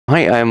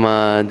Hi, I'm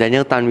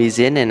Daniel Tan Wee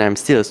Zien, and I'm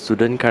still a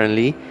student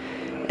currently.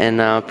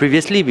 And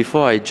previously,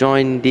 before I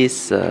joined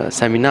this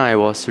seminar, I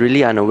was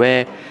really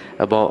unaware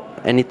about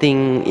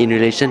anything in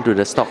relation to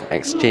the stock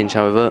exchange.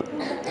 However,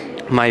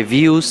 my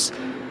views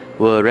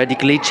were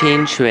radically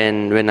changed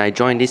when I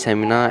joined this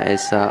seminar,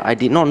 as I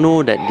did not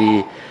know that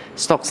the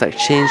stocks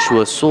exchange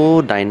was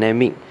so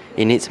dynamic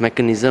in its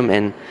mechanism,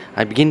 and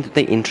I began to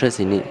take interest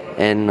in it.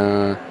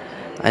 And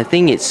I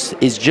think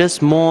it's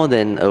just more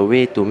than a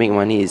way to make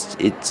money.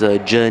 It's a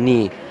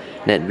journey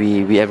that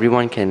we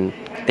everyone can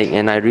take,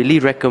 and I really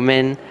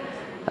recommend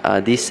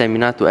this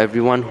seminar to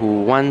everyone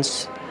who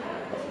wants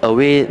a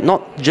way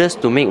not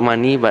just to make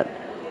money, but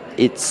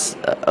it's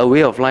a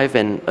way of life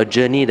and a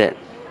journey that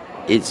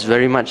it's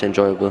very much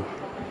enjoyable.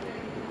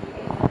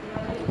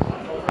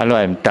 Hello,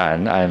 I'm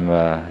Tan. I'm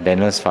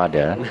Daniel's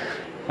father.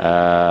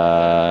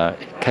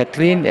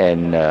 Kathleen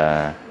and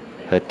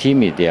her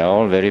team, they are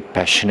all very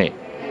passionate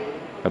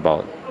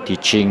about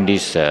teaching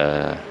this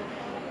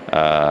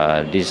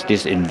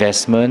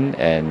investment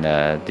and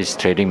this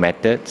trading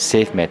method,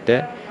 safe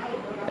method.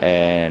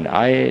 And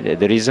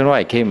the reason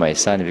why I came my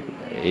son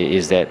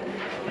is that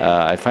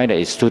I find that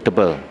it's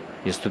suitable.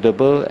 It's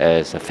suitable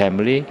as a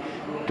family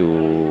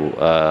to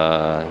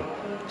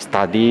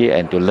study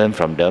and to learn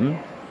from them,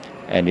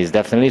 and it's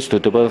definitely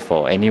suitable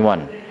for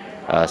anyone,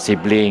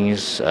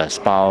 siblings,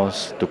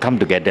 spouse, to come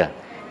together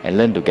and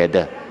learn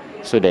together,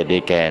 so that they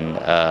can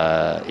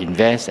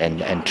invest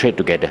and trade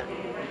together,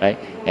 right?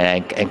 And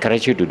I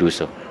encourage you to do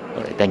so.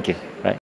 All right, thank you. Right.